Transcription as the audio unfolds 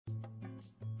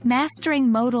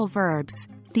Mastering modal verbs,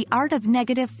 the art of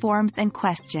negative forms and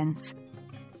questions.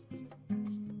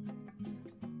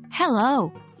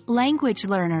 Hello, language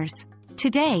learners.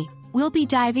 Today, we'll be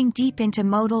diving deep into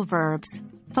modal verbs,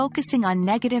 focusing on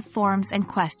negative forms and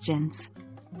questions.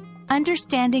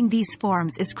 Understanding these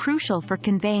forms is crucial for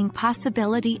conveying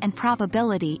possibility and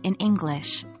probability in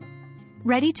English.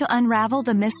 Ready to unravel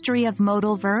the mystery of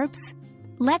modal verbs?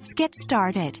 Let's get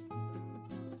started.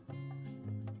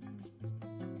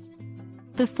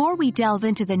 Before we delve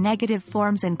into the negative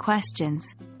forms and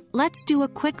questions, let's do a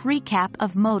quick recap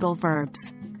of modal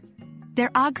verbs.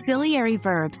 They're auxiliary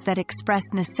verbs that express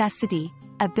necessity,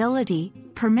 ability,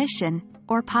 permission,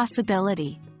 or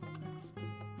possibility.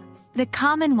 The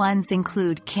common ones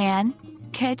include can,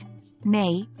 could,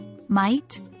 may,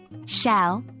 might,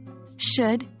 shall,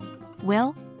 should,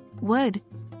 will, would,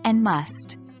 and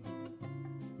must.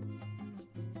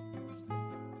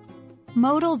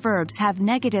 Modal verbs have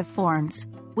negative forms,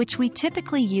 which we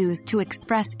typically use to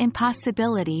express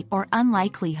impossibility or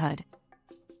unlikelihood.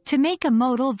 To make a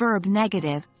modal verb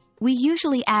negative, we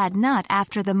usually add not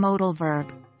after the modal verb.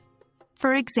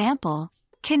 For example,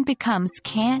 can becomes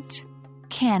can't,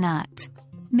 cannot.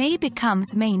 May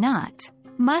becomes may not.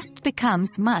 Must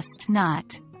becomes must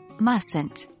not,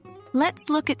 mustn't. Let's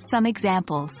look at some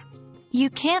examples. You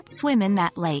can't swim in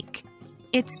that lake.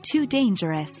 It's too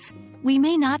dangerous. We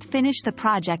may not finish the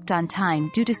project on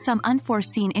time due to some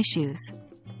unforeseen issues.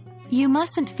 You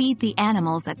mustn't feed the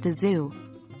animals at the zoo.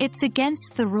 It's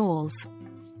against the rules.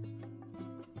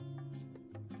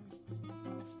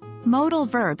 Modal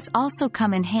verbs also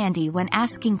come in handy when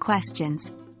asking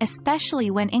questions, especially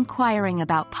when inquiring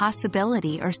about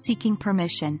possibility or seeking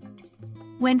permission.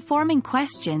 When forming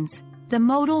questions, the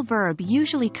modal verb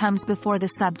usually comes before the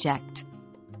subject.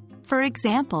 For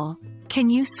example, can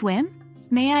you swim?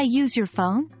 May I use your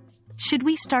phone? Should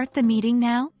we start the meeting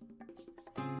now?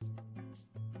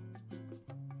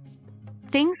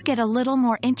 Things get a little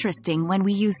more interesting when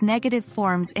we use negative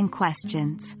forms in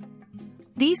questions.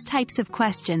 These types of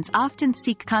questions often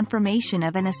seek confirmation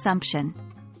of an assumption.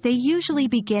 They usually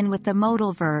begin with the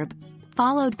modal verb,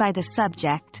 followed by the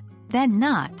subject, then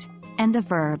not, and the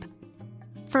verb.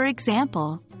 For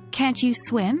example, can't you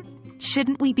swim?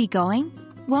 Shouldn't we be going?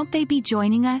 Won't they be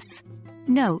joining us?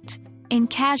 Note, in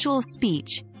casual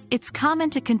speech, it's common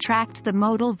to contract the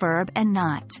modal verb and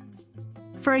not.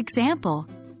 For example,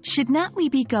 should not we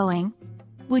be going?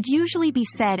 Would usually be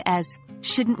said as,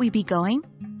 shouldn't we be going?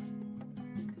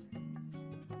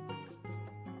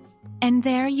 And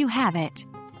there you have it.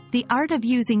 The art of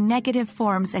using negative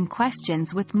forms and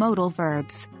questions with modal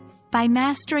verbs. By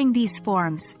mastering these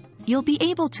forms, you'll be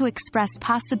able to express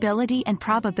possibility and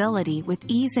probability with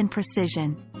ease and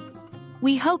precision.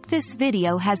 We hope this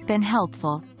video has been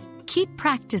helpful. Keep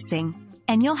practicing,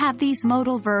 and you'll have these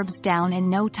modal verbs down in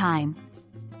no time.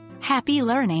 Happy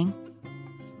learning!